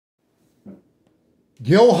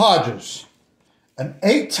Gil Hodges, an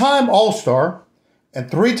 8-time All-Star and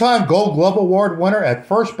 3-time Gold Glove Award winner at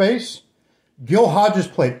first base. Gil Hodges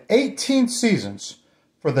played 18 seasons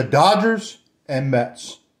for the Dodgers and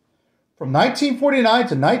Mets. From 1949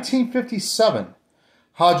 to 1957,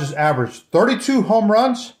 Hodges averaged 32 home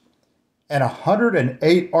runs and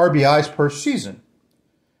 108 RBIs per season.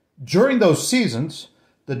 During those seasons,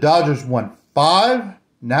 the Dodgers won 5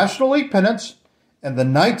 National League pennants and the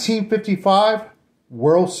 1955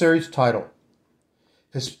 World Series title.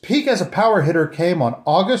 His peak as a power hitter came on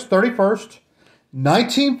August 31st,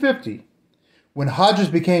 1950, when Hodges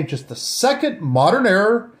became just the second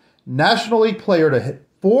modern-era National League player to hit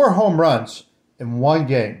 4 home runs in one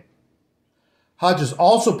game. Hodges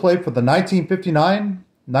also played for the 1959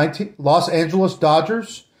 Los Angeles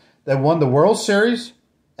Dodgers that won the World Series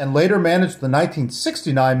and later managed the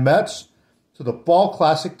 1969 Mets to the Fall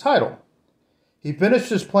Classic title. He finished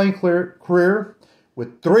his playing career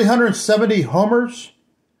with 370 homers,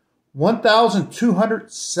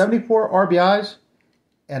 1,274 RBIs,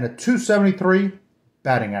 and a .273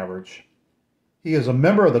 batting average. He is a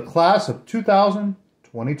member of the class of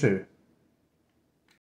 2022.